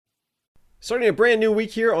Starting a brand new week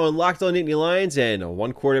here on Locked On Nittany Lions, and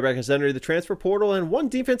one quarterback has entered the transfer portal, and one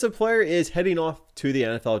defensive player is heading off to the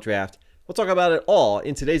NFL draft. We'll talk about it all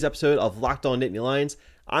in today's episode of Locked On Nittany Lions.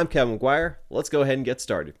 I'm Kevin McGuire. Let's go ahead and get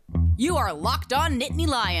started. You are Locked On Nittany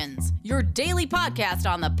Lions, your daily podcast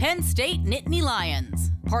on the Penn State Nittany Lions,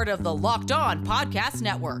 part of the Locked On Podcast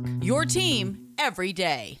Network, your team every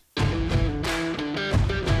day.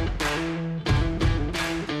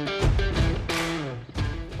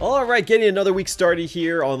 All right, getting another week started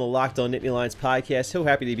here on the Locked On Nittany Lions podcast. So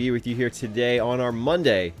happy to be with you here today on our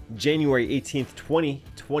Monday, January 18th,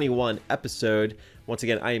 2021 episode. Once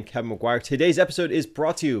again, I am Kevin McGuire. Today's episode is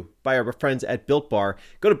brought to you by our friends at Built Bar.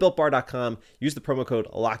 Go to BuiltBar.com, use the promo code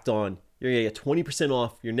LOCKEDON. You're going to get 20%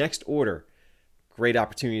 off your next order. Great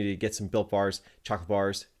opportunity to get some Built Bars, chocolate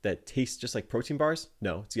bars that taste just like protein bars.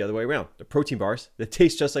 No, it's the other way around. The protein bars that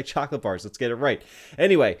taste just like chocolate bars. Let's get it right.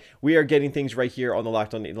 Anyway, we are getting things right here on the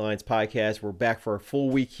Locked On Nittany Lions podcast. We're back for a full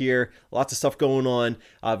week here. Lots of stuff going on.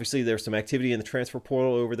 Obviously, there's some activity in the transfer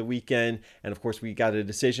portal over the weekend. And of course, we got a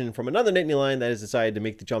decision from another Nittany Lion that has decided to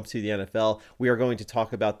make the jump to the NFL. We are going to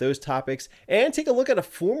talk about those topics and take a look at a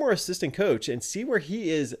former assistant coach and see where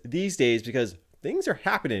he is these days, because things are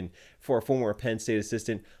happening for a former Penn State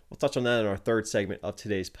assistant. We'll touch on that in our third segment of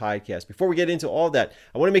today's podcast. Before we get into all that,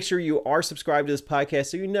 I want to make sure you are subscribed to this podcast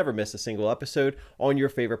so you never miss a single episode on your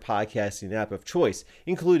favorite podcasting app of choice,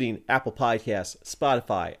 including Apple Podcasts,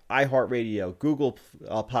 Spotify, iHeartRadio, Google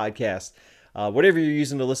Podcasts. Whatever you're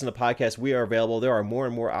using to listen to podcasts, we are available. There are more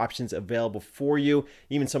and more options available for you,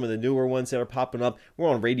 even some of the newer ones that are popping up. We're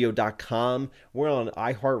on radio.com. We're on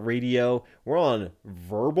iHeartRadio. We're on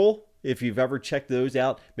Verbal. If you've ever checked those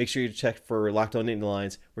out, make sure you check for Locked On Nittany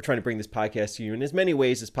Lions. We're trying to bring this podcast to you in as many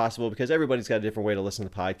ways as possible because everybody's got a different way to listen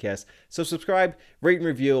to podcasts. So subscribe, rate, and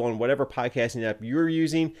review on whatever podcasting app you're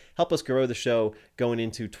using. Help us grow the show going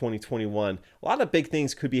into 2021. A lot of big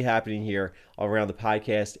things could be happening here around the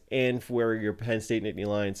podcast and for your Penn State Nittany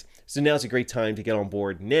Lions. So now's a great time to get on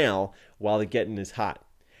board now while the getting is hot.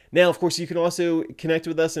 Now, of course, you can also connect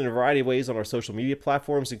with us in a variety of ways on our social media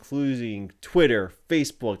platforms, including Twitter,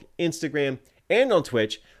 Facebook, Instagram, and on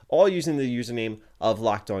Twitch, all using the username of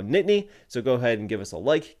Locked On Nittany. So go ahead and give us a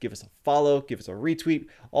like, give us a follow, give us a retweet,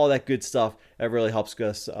 all that good stuff. That really helps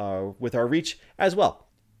us with our reach as well.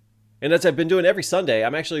 And as I've been doing every Sunday,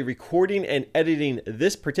 I'm actually recording and editing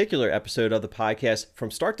this particular episode of the podcast from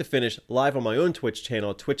start to finish live on my own Twitch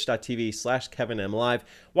channel, twitch.tv/KevinMLive,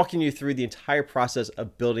 walking you through the entire process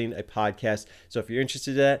of building a podcast. So if you're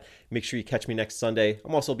interested in that, make sure you catch me next Sunday.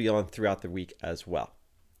 I'm also be on throughout the week as well.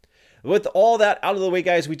 With all that out of the way,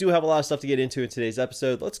 guys, we do have a lot of stuff to get into in today's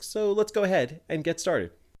episode. Let's go ahead and get started.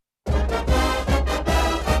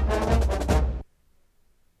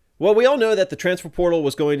 Well, we all know that the transfer portal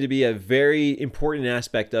was going to be a very important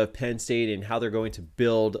aspect of Penn State and how they're going to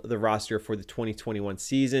build the roster for the 2021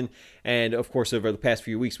 season. And of course, over the past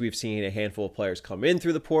few weeks, we've seen a handful of players come in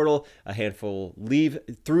through the portal, a handful leave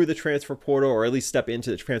through the transfer portal, or at least step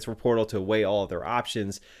into the transfer portal to weigh all of their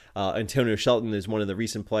options. Antonio Shelton is one of the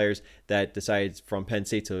recent players that decided from Penn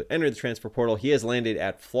State to enter the transfer portal. He has landed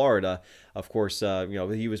at Florida. Of course,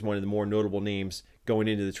 he was one of the more notable names going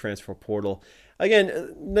into the transfer portal.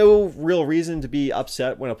 Again, no real reason to be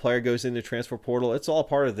upset when a player goes into the transfer portal. It's all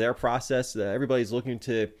part of their process. Everybody's looking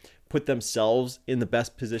to put themselves in the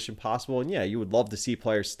best position possible. And yeah, you would love to see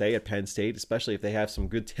players stay at Penn State, especially if they have some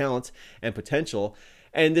good talent and potential.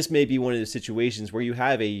 And this may be one of the situations where you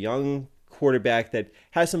have a young quarterback that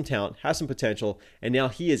has some talent, has some potential, and now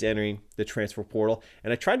he is entering the transfer portal.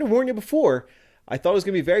 And I tried to warn you before, I thought it was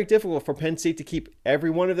going to be very difficult for Penn State to keep every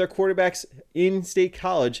one of their quarterbacks in state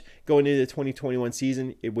college going into the 2021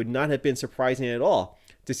 season. It would not have been surprising at all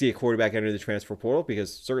to see a quarterback enter the transfer portal,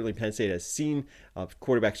 because certainly Penn State has seen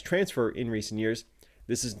quarterbacks transfer in recent years.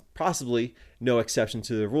 This is possibly no exception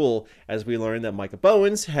to the rule, as we learned that Micah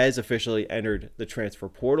Bowens has officially entered the transfer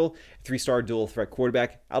portal. 3-star dual threat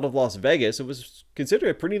quarterback out of Las Vegas. It was considered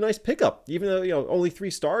a pretty nice pickup, even though only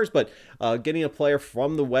 3 stars, but getting a player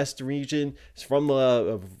from the West region, from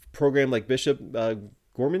a program like Bishop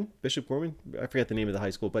Gorman, I forget the name of the high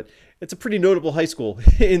school, but it's a pretty notable high school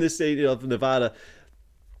in the state of Nevada.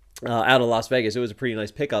 Out of Las Vegas. It was a pretty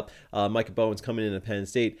nice pickup. Micah Bowens coming into Penn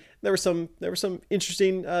State. There was some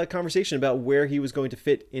interesting conversation about where he was going to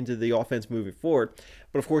fit into the offense moving forward.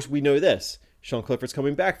 But of course, we know this. Sean Clifford's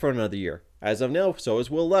coming back for another year. As of now, so is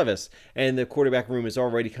Will Levis. And the quarterback room is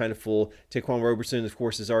already kind of full. Taquan Roberson, of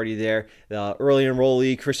course, is already there. The early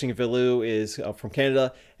enrollee, Christian Villu, is from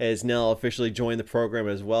Canada, has now officially joined the program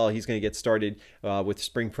as well. He's going to get started with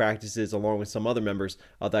spring practices along with some other members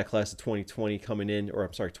of that class of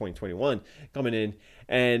 2021 coming in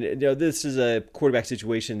And this is a quarterback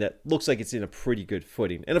situation that looks like it's in a pretty good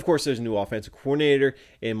footing. And of course, there's a new offensive coordinator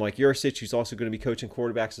in Mike Yurcich, who's also going to be coaching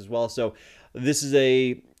quarterbacks as well. So this is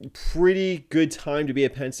a pretty good time to be a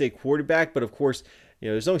Penn State quarterback. But of course,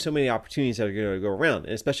 there's only so many opportunities that are going to go around.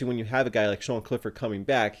 And especially when you have a guy like Sean Clifford coming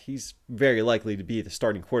back, he's very likely to be the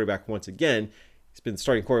starting quarterback once again. He's been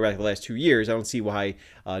starting quarterback the last 2 years. I don't see why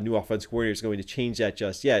new offensive coordinator is going to change that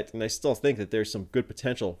just yet. And I still think that there's some good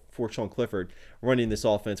potential for Sean Clifford running this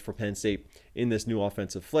offense for Penn State in this new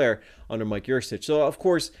offensive flair under Mike Yurcich. So, of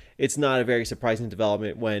course, it's not a very surprising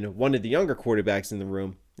development when one of the younger quarterbacks in the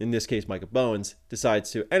room, in this case Micah Bowens,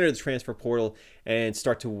 decides to enter the transfer portal and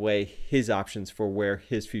start to weigh his options for where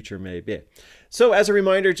his future may be. So as a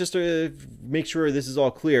reminder, just to make sure this is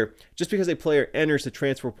all clear, just because a player enters the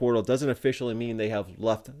transfer portal doesn't officially mean they have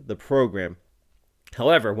left the program.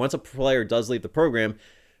 However, once a player does leave the program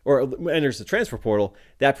or enters the transfer portal,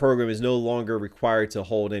 that program is no longer required to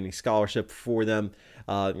hold any scholarship for them.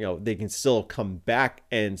 They can still come back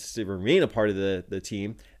and remain a part of the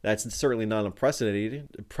team. That's certainly not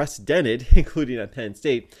unprecedented, including at Penn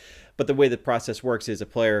State. But the way the process works is a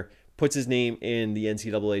player puts his name in the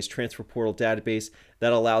NCAA's transfer portal database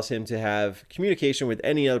that allows him to have communication with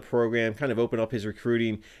any other program, kind of open up his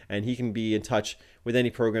recruiting, and he can be in touch with any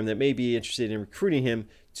program that may be interested in recruiting him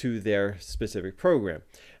to their specific program.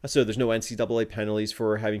 So there's no NCAA penalties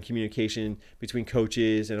for having communication between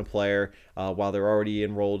coaches and a player while they're already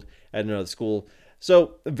enrolled at another school.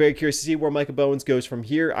 So I'm very curious to see where Micah Bowens goes from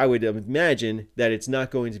here. I would imagine that it's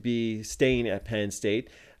not going to be staying at Penn State.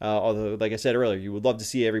 Although, like I said earlier, you would love to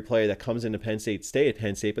see every player that comes into Penn State stay at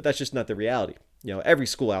Penn State, but that's just not the reality. Every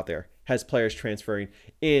school out there has players transferring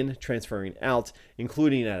in, transferring out,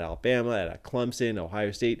 including at Alabama, at Clemson, Ohio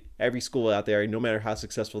State. Every school out there, no matter how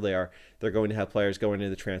successful they are, they're going to have players going into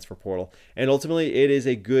the transfer portal. And ultimately, it is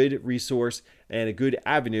a good resource and a good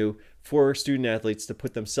avenue for student athletes to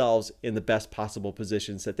put themselves in the best possible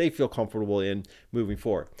positions that they feel comfortable in moving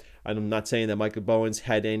forward. I'm not saying that Micah Bowens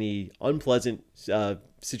had any unpleasant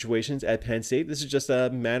situations at Penn State. This is just a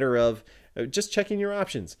matter of just checking your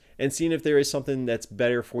options and seeing if there is something that's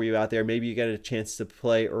better for you out there. Maybe you get a chance to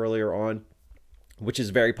play earlier on, which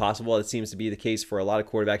is very possible. It seems to be the case for a lot of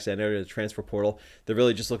quarterbacks that enter the transfer portal. They're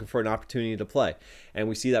really just looking for an opportunity to play. And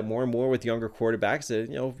we see that more and more with younger quarterbacks that,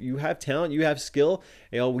 you have talent, you have skill,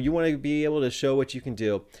 you want to be able to show what you can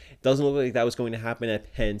do. It doesn't look like that was going to happen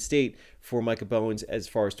at Penn State for Micah Bowens as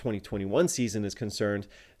far as 2021 season is concerned.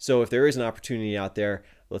 So if there is an opportunity out there,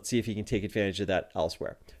 let's see if he can take advantage of that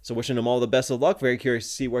elsewhere. So wishing him all the best of luck. Very curious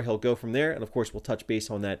to see where he'll go from there. And of course, we'll touch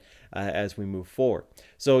base on that as we move forward.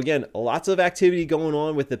 So again, lots of activity going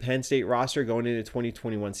on with the Penn State roster going into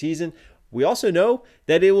 2021 season. We also know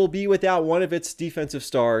that it will be without one of its defensive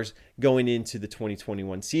stars going into the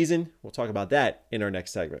 2021 season. We'll talk about that in our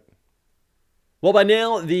next segment. Well, by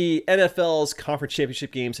now, the NFL's conference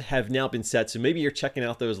championship games have now been set, so maybe you're checking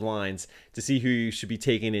out those lines to see who you should be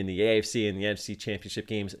taking in the AFC and the NFC championship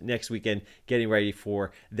games next weekend, getting ready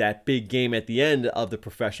for that big game at the end of the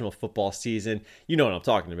professional football season. You know what I'm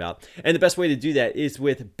talking about. And the best way to do that is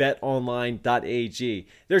with betonline.ag.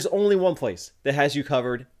 There's only one place that has you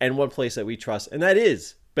covered and one place that we trust, and that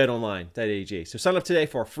is betonline.ag. So sign up today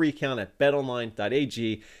for a free account at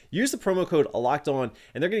betonline.ag. Use the promo code LOCKEDON,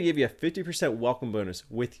 and they're going to give you a 50% welcome bonus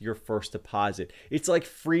with your first deposit. It's like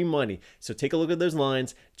free money. So take a look at those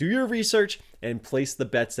lines, do your research, and place the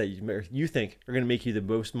bets that you think are going to make you the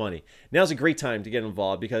most money. Now's a great time to get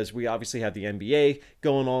involved because we obviously have the NBA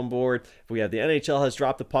going on board. We have the NHL has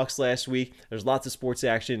dropped the pucks last week. There's lots of sports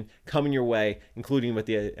action coming your way, including with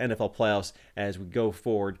the NFL playoffs as we go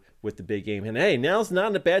forward with the big game. And hey, now's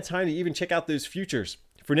not a bad time to even check out those futures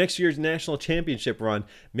for next year's national championship run.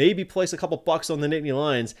 Maybe place a couple bucks on the Nittany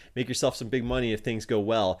Lions, make yourself some big money if things go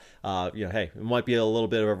well. Hey, it might be a little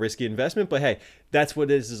bit of a risky investment, but hey, that's what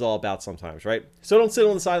this is all about sometimes, right? So don't sit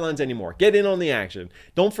on the sidelines anymore. Get in on the action.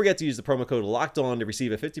 Don't forget to use the promo code LOCKEDON to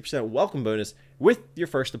receive a 50% welcome bonus with your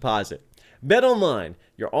first deposit. Bet Online,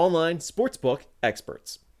 your online sportsbook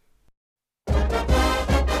experts.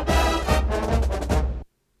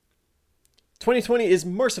 2020 is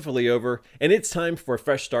mercifully over, and it's time for a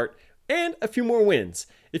fresh start and a few more wins.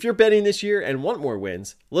 If you're betting this year and want more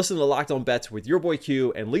wins, listen to Locked On Bets with your boy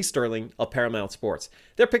Q and Lee Sterling of Paramount Sports.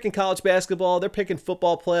 They're picking college basketball, they're picking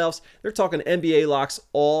football playoffs, they're talking NBA locks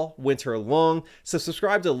all winter long. So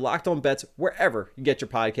subscribe to Locked On Bets wherever you get your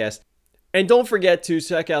podcast. And don't forget to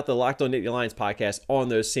check out the Locked On Nittany Lions podcast on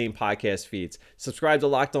those same podcast feeds. Subscribe to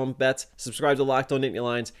Locked On Bets, subscribe to Locked On Nittany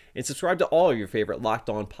Lions, and subscribe to all your favorite Locked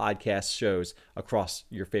On podcast shows across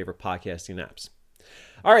your favorite podcasting apps.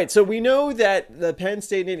 All right, so we know that the Penn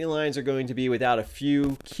State Nittany Lions are going to be without a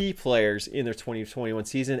few key players in their 2021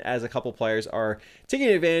 season, as a couple players are taking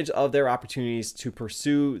advantage of their opportunities to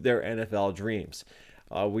pursue their NFL dreams.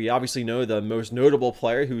 We obviously know the most notable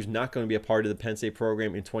player who's not going to be a part of the Penn State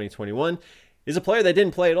program in 2021 is a player that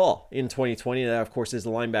didn't play at all in 2020. And that, of course, is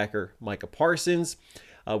the linebacker Micah Parsons.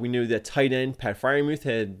 We knew that tight end Pat Freiermuth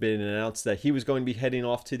had been announced that he was going to be heading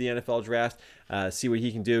off to the NFL draft, see what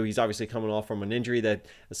he can do. He's obviously coming off from an injury that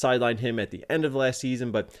sidelined him at the end of last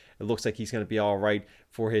season, but it looks like he's going to be all right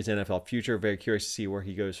for his NFL future. Very curious to see where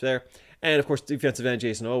he goes there. And, of course, defensive end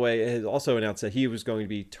Jayson Oweh has also announced that he was going to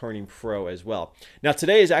be turning pro as well. Now,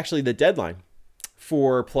 today is actually the deadline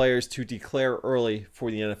for players to declare early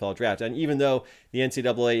for the NFL draft. And even though the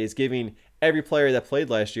NCAA is giving every player that played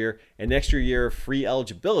last year an extra year of free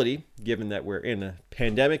eligibility, given that we're in a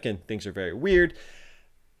pandemic and things are very weird,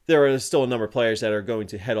 there are still a number of players that are going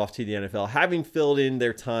to head off to the NFL, having filled in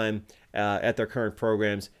their time at their current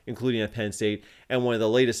programs, including at Penn State. And one of the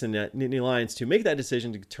latest in the Nittany Lions to make that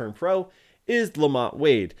decision to turn pro is Lamont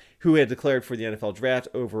Wade, who had declared for the NFL draft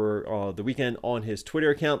over the weekend on his Twitter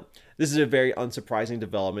account. This is a very unsurprising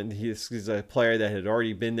development. He's a player that had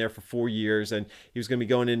already been there for 4 years, and he was going to be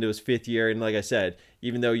going into his 5th year. And like I said,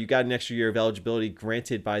 even though you got an extra year of eligibility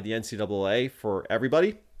granted by the NCAA for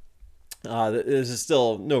everybody, there's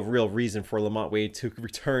still no real reason for Lamont Wade to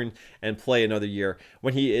return and play another year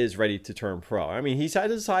when he is ready to turn pro. I mean, he's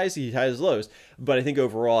had his highs, he's had his lows, but I think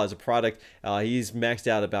overall as a product, he's maxed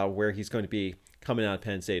out about where he's going to be coming out of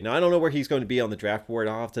Penn State. Now, I don't know where he's going to be on the draft board.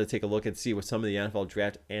 I'll have to take a look and see what some of the NFL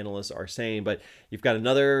draft analysts are saying, but you've got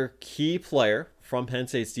another key player from Penn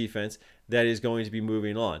State's defense that is going to be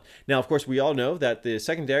moving on. Now, of course, we all know that the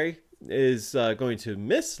secondary is going to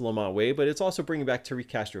miss Lamont Wade, but it's also bringing back Tariq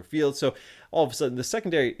Castro-Fields. So all of a sudden, the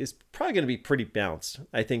secondary is probably going to be pretty balanced,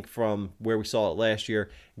 I think, from where we saw it last year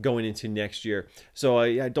going into next year. So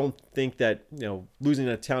I don't think that losing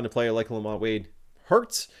a talented player like Lamont Wade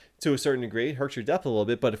hurts to a certain degree. It hurts your depth a little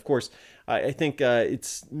bit, but of course, I think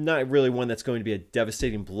it's not really one that's going to be a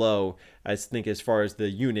devastating blow, I think, as far as the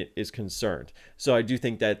unit is concerned. So I do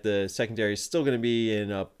think that the secondary is still going to be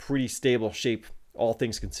in a pretty stable shape, all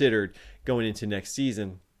things considered, going into next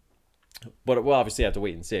season. But we'll obviously have to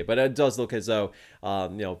wait and see. But it does look as though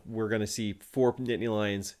we're going to see 4 Nittany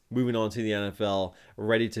Lions moving on to the NFL,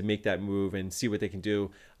 ready to make that move and see what they can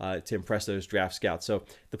do to impress those draft scouts. So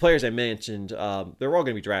the players I mentioned, they're all going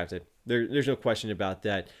to be drafted. There's no question about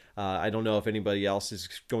that. I don't know if anybody else is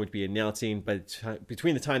going to be announcing, but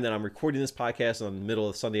between the time that I'm recording this podcast on the middle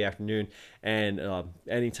of Sunday afternoon and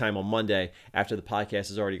anytime on Monday after the podcast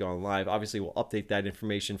has already gone live, obviously we'll update that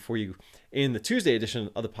information for you in the Tuesday edition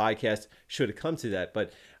of the podcast, should it come to that.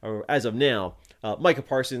 But as of now, Micah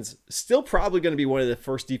Parsons still probably going to be one of the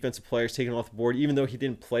first defensive players taken off the board, even though he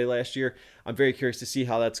didn't play last year. I'm very curious to see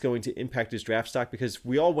how that's going to impact his draft stock, because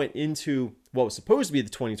we all went into what was supposed to be the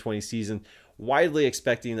 2020 season widely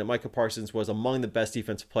expecting that Micah Parsons was among the best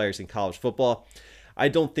defensive players in college football. I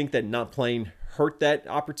don't think that not playing hurt that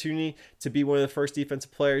opportunity to be one of the first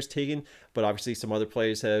defensive players taken, but obviously some other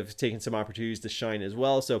players have taken some opportunities to shine as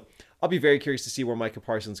well. So I'll be very curious to see where Micah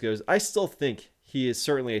Parsons goes. I still think he is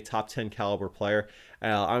certainly a top 10 caliber player.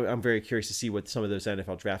 I'm very curious to see what some of those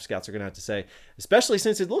NFL draft scouts are going to have to say, especially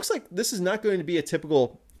since it looks like this is not going to be a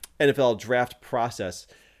typical NFL draft process.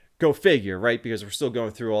 Go figure, right? Because we're still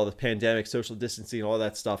going through all the pandemic, social distancing, all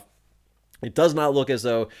that stuff. It does not look as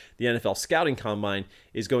though the NFL scouting combine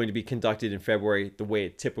is going to be conducted in February the way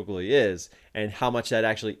it typically is, and how much that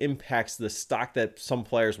actually impacts the stock that some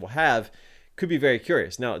players will have could be very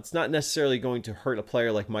curious. Now, it's not necessarily going to hurt a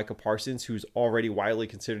player like Micah Parsons, who's already widely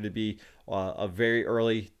considered to be a very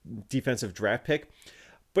early defensive draft pick,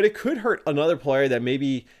 but it could hurt another player that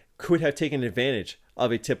maybe could have taken advantage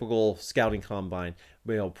of a typical scouting combine,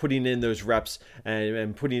 putting in those reps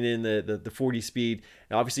and putting in the 40 speed.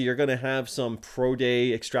 Now, obviously, you're going to have some pro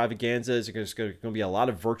day extravaganzas. There's going to be a lot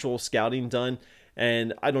of virtual scouting done.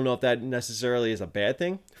 And I don't know if that necessarily is a bad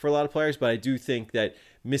thing for a lot of players, but I do think that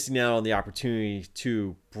missing out on the opportunity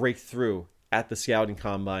to break through at the scouting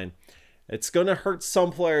combine, it's going to hurt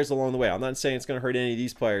some players along the way. I'm not saying it's going to hurt any of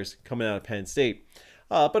these players coming out of Penn State.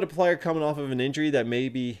 But a player coming off of an injury that may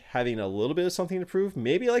be having a little bit of something to prove,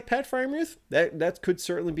 maybe like Pat Freiermuth, that could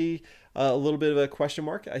certainly be a little bit of a question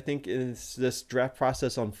mark, I think, as this draft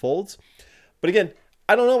process unfolds. But again,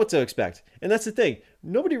 I don't know what to expect. And that's the thing.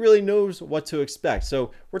 Nobody really knows what to expect.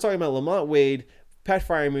 So we're talking about Lamont Wade, Pat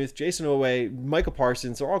Freiermuth, Jayson Oweh, Micah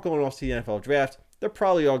Parsons. They're all going off to the NFL draft. They're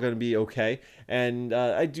probably all going to be okay. And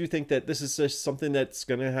I do think that this is just something that's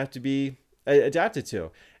going to have to be adapted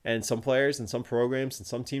to. And some players and some programs and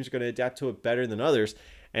some teams are going to adapt to it better than others.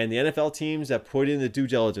 And the NFL teams that put in the due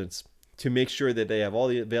diligence to make sure that they have all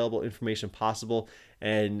the available information possible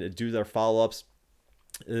and do their follow-ups,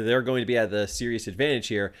 they're going to be at the serious advantage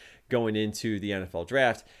here going into the NFL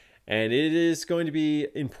draft. And it is going to be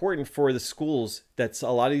important for the schools that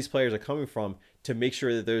a lot of these players are coming from to make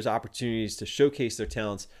sure that those opportunities to showcase their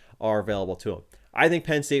talents are available to them. I think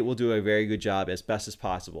Penn State will do a very good job as best as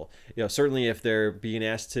possible. Certainly if they're being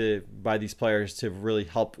asked by these players to really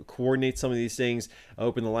help coordinate some of these things,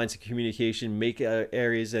 open the lines of communication, make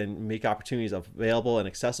areas and make opportunities available and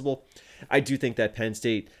accessible, I do think that Penn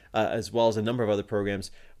State, as well as a number of other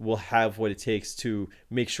programs, will have what it takes to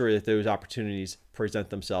make sure that those opportunities present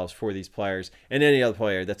themselves for these players and any other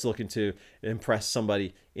player that's looking to impress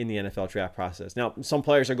somebody in the NFL draft process. Now, some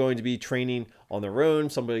players are going to be training on their own.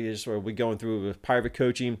 Somebody is will be going through with private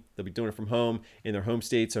coaching. They'll be doing it from home in their home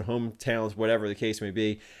states or hometowns, whatever the case may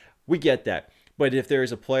be. We get that. But if there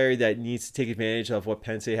is a player that needs to take advantage of what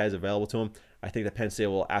Penn State has available to him, I think that Penn State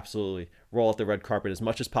will absolutely roll out the red carpet as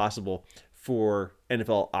much as possible for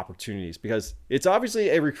NFL opportunities, because it's obviously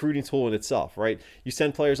a recruiting tool in itself, right? You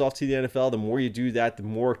send players off to the NFL, the more you do that, the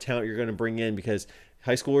more talent you're going to bring in, because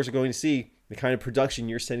high schoolers are going to see the kind of production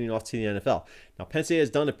you're sending off to the NFL. Now, Penn State has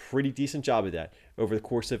done a pretty decent job of that over the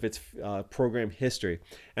course of its program history,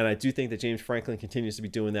 and I do think that James Franklin continues to be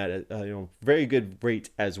doing that at very good rate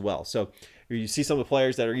as well. So you see some of the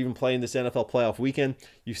players that are even playing this NFL playoff weekend.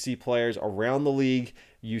 You see players around the league.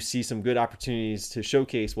 You see some good opportunities to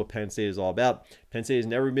showcase what Penn State is all about. Penn State has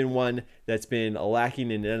never been one that's been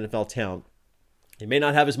lacking in NFL talent. It may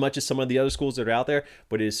not have as much as some of the other schools that are out there,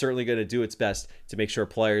 but it is certainly going to do its best to make sure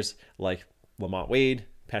players like Lamont Wade,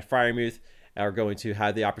 Pat Freiermuth are going to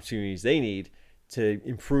have the opportunities they need to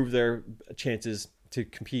improve their chances to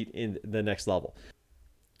compete in the next level.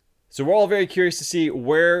 So we're all very curious to see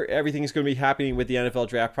where everything is going to be happening with the NFL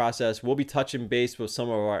draft process. We'll be touching base with some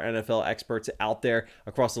of our NFL experts out there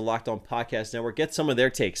across the Locked On Podcast Network, get some of their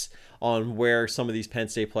takes on where some of these Penn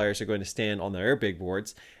State players are going to stand on their big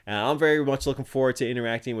boards. And I'm very much looking forward to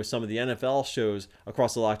interacting with some of the NFL shows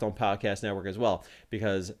across the Locked On Podcast Network as well,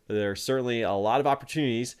 because there's certainly a lot of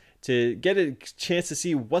opportunities to get a chance to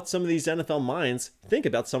see what some of these NFL minds think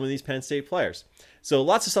about some of these Penn State players. So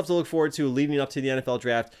lots of stuff to look forward to leading up to the NFL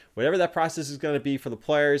draft. Whatever that process is going to be for the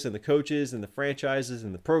players and the coaches and the franchises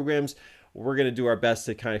and the programs, we're going to do our best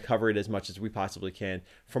to kind of cover it as much as we possibly can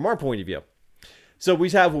from our point of view. So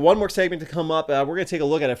we have one more segment to come up. We're going to take a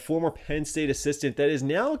look at a former Penn State assistant that is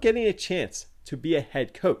now getting a chance to be a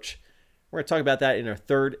head coach. We're going to talk about that in our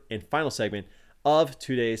third and final segment of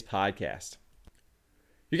today's podcast.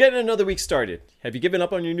 You're getting another week started. Have you given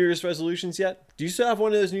up on your New Year's resolutions yet? Do you still have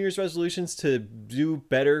one of those New Year's resolutions to do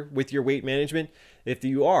better with your weight management? If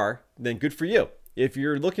you are, then good for you. If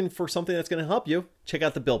you're looking for something that's going to help you, check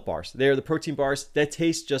out the Built Bars. They are the protein bars that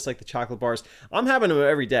taste just like the chocolate bars. I'm having them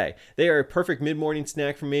every day. They are a perfect mid-morning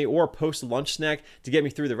snack for me or a post-lunch snack to get me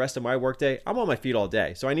through the rest of my workday. I'm on my feet all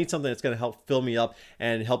day, so I need something that's going to help fill me up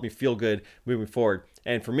and help me feel good moving forward.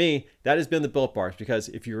 And for me, that has been the Built Bars, because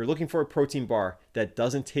if you're looking for a protein bar that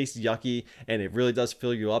doesn't taste yucky and it really does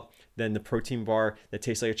fill you up, then the protein bar that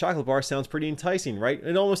tastes like a chocolate bar sounds pretty enticing, right?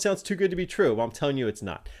 It almost sounds too good to be true. Well, I'm telling you it's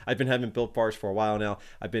not. I've been having Built Bars for a while now.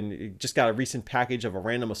 Just got a recent package of a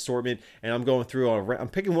random assortment, and I'm going through, I'm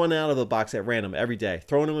picking one out of the box at random every day,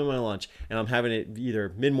 throwing them in my lunch, and I'm having it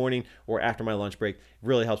either mid-morning or after my lunch break. It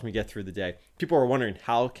really helps me get through the day. People are wondering,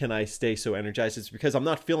 how can I stay so energized? It's because I'm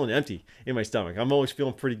not feeling empty in my stomach. I'm always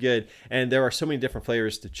feeling pretty good, and there are so many different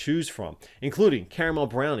flavors to choose from, including caramel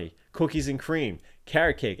brownie, cookies and cream,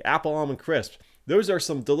 carrot cake, apple almond crisp. Those are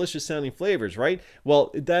some delicious sounding flavors, right?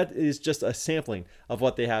 Well, that is just a sampling of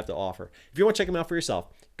what they have to offer. If you want to check them out for yourself,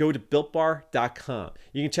 go to BuiltBar.com.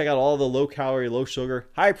 You can check out all the low-calorie, low-sugar,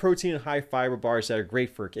 high-protein, and high-fiber bars that are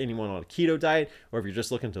great for anyone on a keto diet, or if you're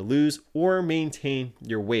just looking to lose or maintain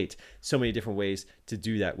your weight. So many different ways to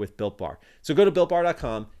do that with Built Bar. So go to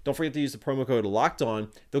BuiltBar.com. Don't forget to use the promo code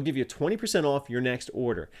LOCKEDON. They'll give you 20% off your next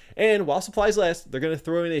order. And while supplies last, they're going to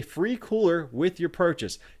throw in a free cooler with your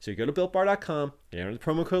purchase. So you go to BuiltBar.com, enter the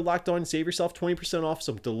promo code LOCKEDON, save yourself 20% off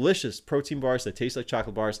some delicious protein bars that taste like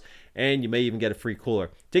chocolate bars, and you may even get a free cooler.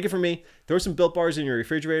 Take it from me. Throw some Built Bars in your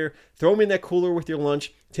refrigerator. Throw them in that cooler with your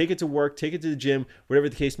lunch. Take it to work. Take it to the gym. Whatever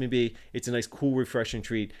the case may be, it's a nice, cool, refreshing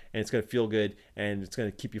treat, and it's going to feel good, and it's going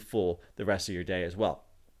to keep you full the rest of your day as well.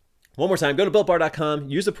 One more time, go to BuiltBar.com,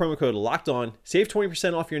 use the promo code LOCKEDON, save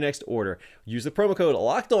 20% off your next order. Use the promo code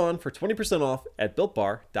LOCKEDON for 20% off at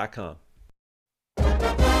BuiltBar.com.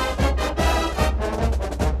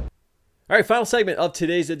 All right, final segment of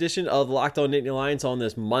today's edition of Locked On Nittany Lions on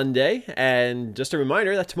this Monday. And just a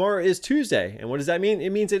reminder that tomorrow is Tuesday. And what does that mean?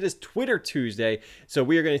 It means it is Twitter Tuesday. So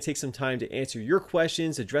we are going to take some time to answer your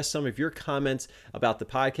questions, address some of your comments about the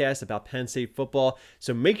podcast, about Penn State football.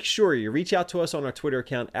 So make sure you reach out to us on our Twitter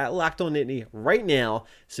account at Locked On Nittany right now.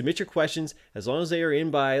 Submit your questions. As long as they are in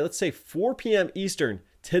by, let's say, 4 p.m. Eastern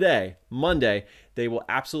today, Monday, they will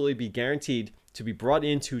absolutely be guaranteed to be brought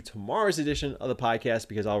into tomorrow's edition of the podcast,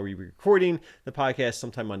 because I'll be recording the podcast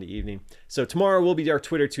sometime Monday evening. So tomorrow will be our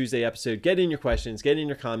Twitter Tuesday episode. Get in your questions, get in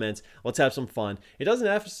your comments. Let's have some fun. It doesn't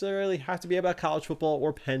necessarily have to be about college football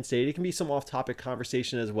or Penn State. It can be some off-topic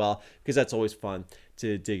conversation as well, because that's always fun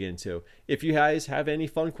to dig into. If you guys have any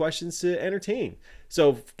fun questions to entertain.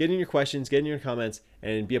 So get in your questions, get in your comments,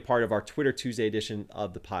 and be a part of our Twitter Tuesday edition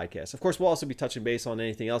of the podcast. Of course, we'll also be touching base on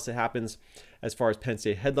anything else that happens as far as Penn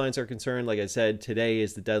State headlines are concerned. Like I said, today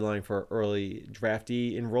is the deadline for early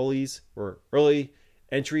draftee enrollees or early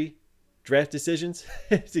entry draft decisions,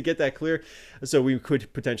 to get that clear. So we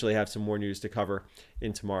could potentially have some more news to cover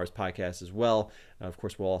in tomorrow's podcast as well. Of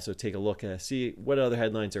course, we'll also take a look and see what other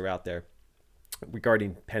headlines are out there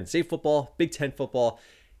regarding Penn State football, Big Ten football,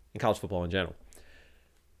 and college football in general.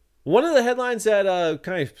 One of the headlines that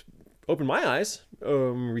kind of opened my eyes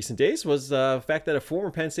recent days was the fact that a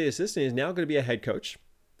former Penn State assistant is now going to be a head coach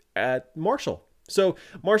at Marshall. So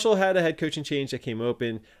Marshall had a head coaching change that came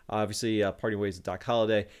open, obviously parting ways with Doc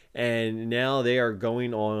Holliday, and now they are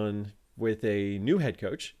going on with a new head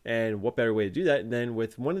coach. And what better way to do that than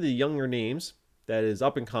with one of the younger names that is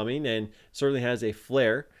up and coming and certainly has a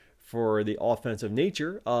flair for the offensive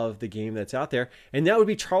nature of the game that's out there, and that would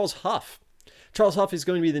be Charles Huff. Charles Huff is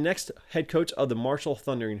going to be the next head coach of the Marshall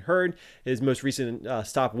Thundering Herd. His most recent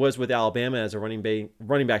stop was with Alabama as a running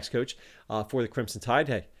backs coach for the Crimson Tide.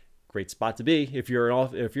 Hey, great spot to be if you're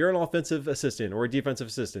an offensive assistant or a defensive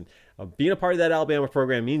assistant. Being a part of that Alabama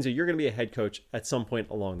program means that you're going to be a head coach at some point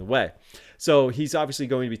along the way. So he's obviously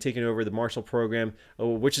going to be taking over the Marshall program,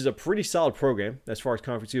 which is a pretty solid program as far as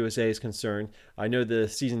Conference USA is concerned. I know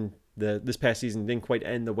this past season didn't quite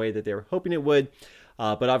end the way that they were hoping it would.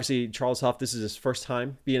 But obviously, Charles Huff, this is his first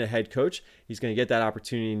time being a head coach. He's going to get that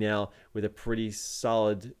opportunity now with a pretty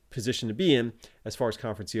solid position to be in as far as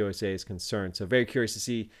Conference USA is concerned. So very curious to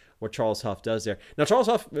see what Charles Huff does there. Now, Charles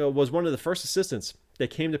Huff was one of the first assistants that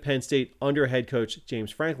came to Penn State under head coach James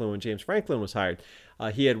Franklin when James Franklin was hired.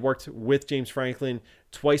 He had worked with James Franklin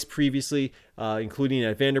twice previously, including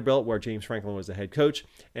at Vanderbilt, where James Franklin was the head coach,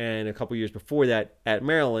 and a couple years before that at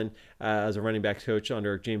Maryland as a running backs coach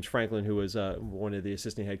under James Franklin, who was one of the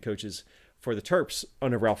assistant head coaches for the Terps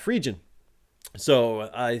under Ralph Friedgen. So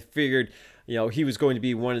I figured, he was going to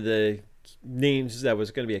be one of the names that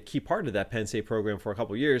was going to be a key part of that Penn State program for a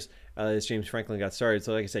couple of years as James Franklin got started.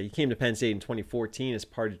 So like I said, he came to Penn State in 2014 as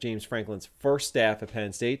part of James Franklin's first staff at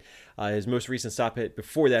Penn State. His most recent stop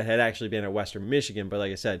before that had actually been at Western Michigan, but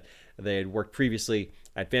like I said, they had worked previously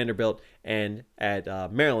at Vanderbilt and at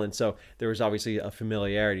Maryland, so there was obviously a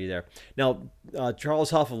familiarity there. Now,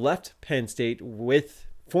 Charles Huff left Penn State with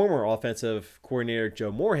former offensive coordinator Joe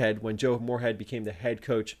Moorhead when Joe Moorhead became the head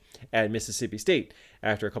coach at Mississippi State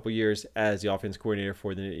after a couple years as the offense coordinator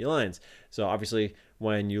for the Nittany Lions. So obviously,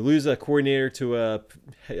 when you lose a coordinator to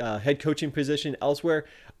a head coaching position elsewhere,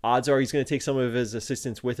 odds are he's going to take some of his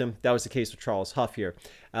assistants with him. That was the case with Charles Huff here.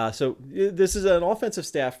 So this is an offensive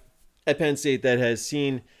staff at Penn State that has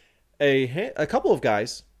seen a couple of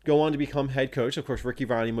guys go on to become head coach. Of course, Ricky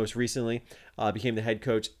Vanney most recently became the head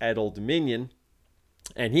coach at Old Dominion,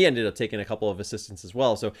 and he ended up taking a couple of assistants as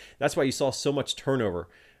well. So that's why you saw so much turnover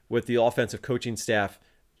with the offensive coaching staff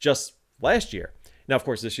just last year. Now, of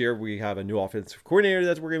course, this year we have a new offensive coordinator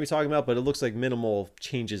that we're going to be talking about, but it looks like minimal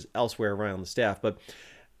changes elsewhere around the staff. But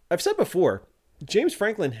I've said before, James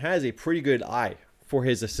Franklin has a pretty good eye for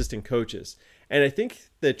his assistant coaches. And I think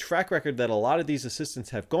the track record that a lot of these assistants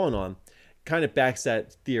have gone on kind of backs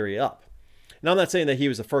that theory up. Now, I'm not saying that he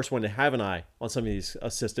was the first one to have an eye on some of these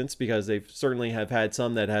assistants, because they certainly have had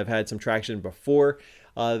some that have had some traction before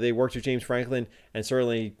they worked with James Franklin, and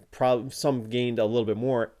certainly some gained a little bit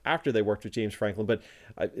more after they worked with James Franklin. But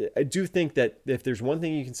I do think that if there's one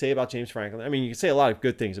thing you can say about James Franklin, I mean, you can say a lot of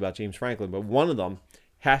good things about James Franklin, but one of them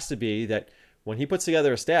has to be that when he puts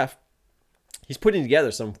together a staff, he's putting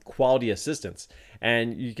together some quality assistants.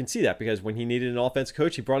 And you can see that because when he needed an offensive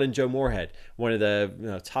coach, he brought in Joe Moorhead, one of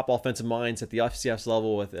the top offensive minds at the FCS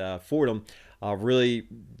level with Fordham, really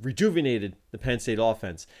rejuvenated the Penn State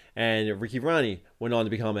offense. And Ricky Vanney went on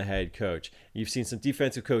to become a head coach. You've seen some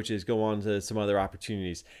defensive coaches go on to some other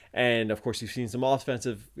opportunities. And, of course, you've seen some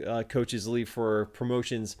offensive coaches leave for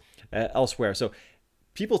promotions elsewhere. So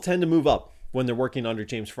people tend to move up when they're working under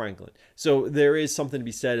James Franklin. So there is something to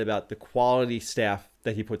be said about the quality staff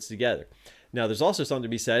that he puts together. Now, there's also something to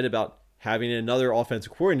be said about having another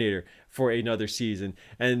offensive coordinator for another season.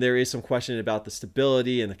 And there is some question about the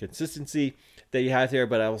stability and the consistency that you have there.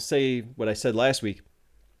 But I will say what I said last week.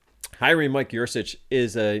 Hiring Mike Yurcich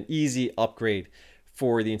is an easy upgrade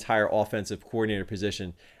for the entire offensive coordinator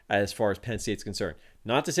position as far as Penn State's concerned.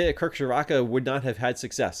 Not to say that Kirk Ciarrocca would not have had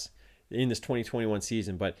success in this 2021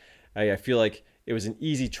 season, but I feel like it was an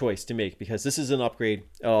easy choice to make because this is an upgrade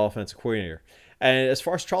offensive coordinator. And as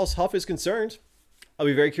far as Charles Huff is concerned, I'll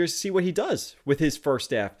be very curious to see what he does with his first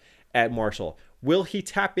staff at Marshall. Will he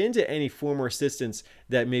tap into any former assistants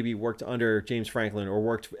that maybe worked under James Franklin or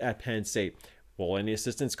worked at Penn State? Will any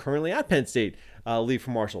assistants currently at Penn State leave for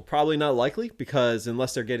Marshall? Probably not likely, because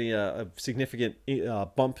unless they're getting a significant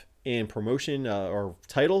bump in promotion or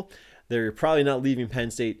title, they're probably not leaving Penn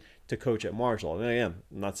State to coach at Marshall. And again,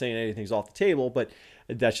 I'm not saying anything's off the table, but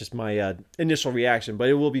that's just my initial reaction. But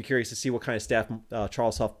it will be curious to see what kind of staff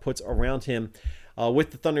Charles Huff puts around him with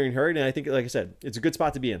the Thundering Herd. And I think, like I said, it's a good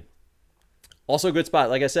spot to be in. Also a good spot,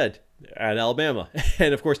 like I said, at Alabama.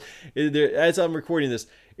 And of course, as I'm recording this,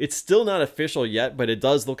 it's still not official yet, but it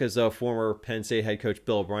does look as though former Penn State head coach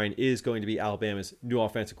Bill O'Brien is going to be Alabama's new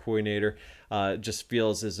offensive coordinator. Just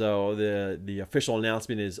feels as though the official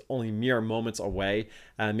announcement is only mere moments away.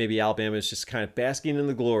 Maybe Alabama is just kind of basking in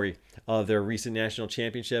the glory of their recent national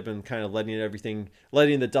championship and kind of letting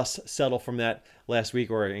the dust settle from that last week,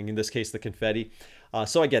 or in this case, the confetti.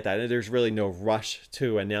 So I get that. There's really no rush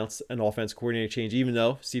to announce an offense coordinator change, even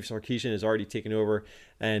though Steve Sarkisian has already taken over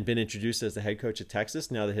and been introduced as the head coach at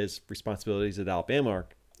Texas, now that his responsibilities at Alabama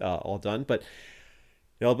are all done. But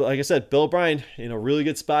like I said, Bill O'Brien in a really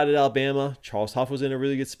good spot at Alabama. Charles Huff was in a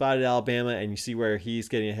really good spot at Alabama, and you see where he's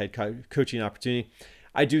getting a head coaching opportunity.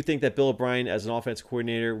 I do think that Bill O'Brien, as an offense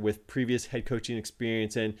coordinator with previous head coaching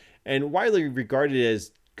experience and widely regarded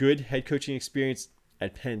as good head coaching experience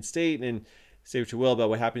at Penn State, and say what you will about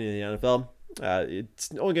what happened in the NFL,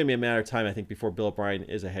 it's only going to be a matter of time, I think, before Bill O'Brien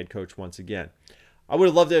is a head coach once again. I would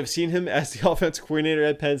have loved to have seen him as the offensive coordinator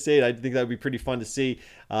at Penn State. I think that would be pretty fun to see.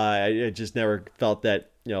 I just never felt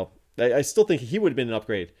that, I still think he would have been an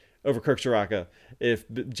upgrade over Kirk Ciarrocca if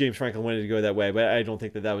James Franklin wanted to go that way, but I don't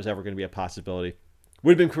think that was ever going to be a possibility.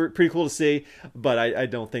 Would have been pretty cool to see, but I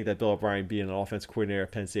don't think that Bill O'Brien being an offense coordinator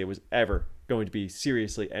at Penn State was ever going to be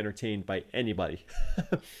seriously entertained by anybody.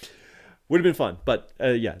 Would have been fun, but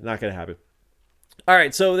not going to happen. All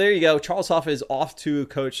right, so there you go. Charles Huff is off to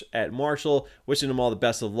coach at Marshall. Wishing him all the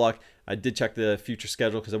best of luck. I did check the future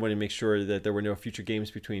schedule because I wanted to make sure that there were no future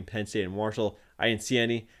games between Penn State and Marshall. I didn't see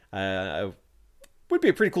any. Would be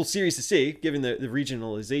a pretty cool series to see, given the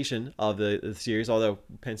regionalization of the series, although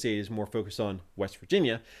Penn State is more focused on West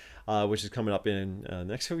Virginia, which is coming up in the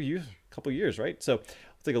next couple years, right? So we'll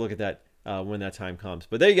take a look at that when that time comes.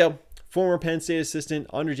 But there you go. Former Penn State assistant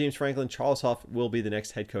under James Franklin, Charles Huff will be the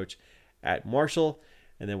next head coach at Marshall.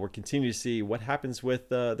 And then we'll continue to see what happens with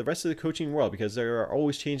the rest of the coaching world, because there are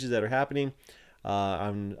always changes that are happening.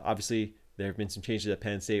 Obviously, there have been some changes at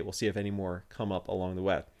Penn State. We'll see if any more come up along the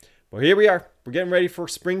way. Well, here we are. We're getting ready for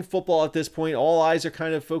spring football at this point. All eyes are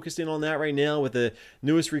kind of focused in on that right now, with the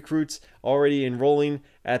newest recruits already enrolling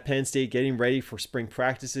at Penn State, getting ready for spring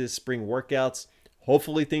practices, spring workouts.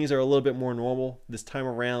 Hopefully things are a little bit more normal this time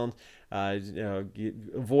around.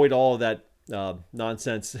 Avoid all of that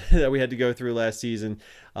nonsense that we had to go through last season,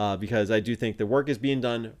 because I do think the work is being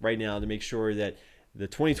done right now to make sure that the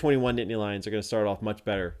 2021 Nittany Lions are going to start off much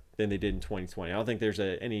better than they did in 2020. I don't think there's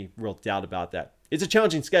any real doubt about that. It's a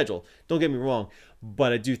challenging schedule, don't get me wrong,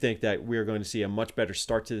 but I do think that we're going to see a much better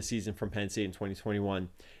start to the season from Penn State in 2021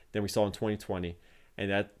 than we saw in 2020,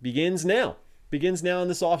 and that begins now. Begins now in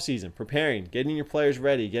this offseason, preparing, getting your players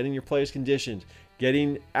ready, getting your players conditioned,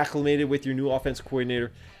 getting acclimated with your new offense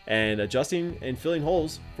coordinator, and adjusting and filling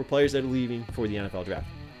holes for players that are leaving for the NFL draft.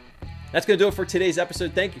 That's going to do it for today's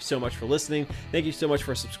episode. Thank you so much for listening. Thank you so much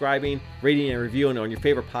for subscribing, rating, and reviewing on your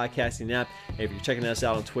favorite podcasting app. And if you're checking us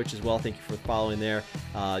out on Twitch as well, thank you for following there.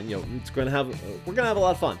 We're going to have a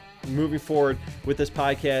lot of fun moving forward with this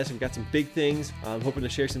podcast. We've got some big things. I'm hoping to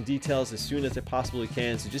share some details as soon as I possibly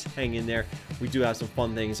can. So just hang in there. We do have some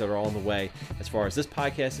fun things that are on the way as far as this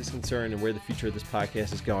podcast is concerned and where the future of this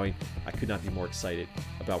podcast is going. I could not be more excited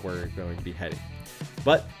about where we're going to be heading.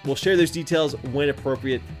 But we'll share those details when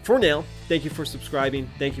appropriate. For now, thank you for subscribing.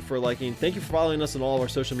 Thank you for liking. Thank you for following us on all of our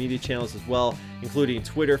social media channels as well, including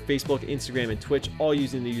Twitter, Facebook, Instagram, and Twitch, all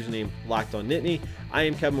using the username LockedOnNittany. I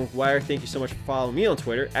am Kevin McGuire. Thank you so much for following me on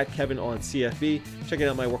Twitter at KevinOnCFB. Checking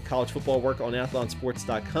out my college football work on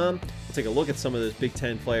athlonsports.com. We'll take a look at some of those Big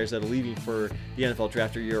Ten players that are leaving for the NFL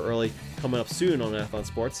draft a year early coming up soon on Athlon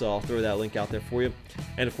Sports, so I'll throw that link out there for you.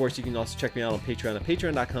 And of course, you can also check me out on Patreon at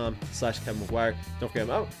patreon.com/Kevin McGuire. Don't forget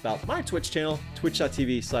about my Twitch channel,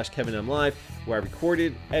 twitch.tv/KevinMLive, where I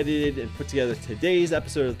recorded, edited, and put together today's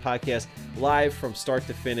episode of the podcast live from start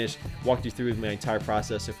to finish, walked you through my entire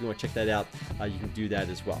process. So if you want to check that out, you can do that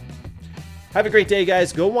as well. Have a great day,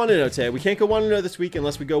 guys. Go 1-0 today. We can't go 1-0 this week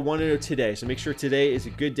unless we go 1-0 today. So make sure today is a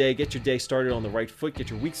good day. Get your day started on the right foot. Get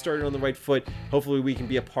your week started on the right foot. Hopefully we can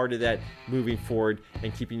be a part of that moving forward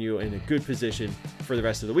and keeping you in a good position for the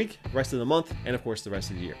rest of the week, rest of the month, and of course the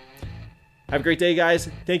rest of the year. Have a great day, guys.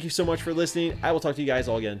 Thank you so much for listening. I will talk to you guys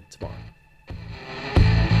all again tomorrow.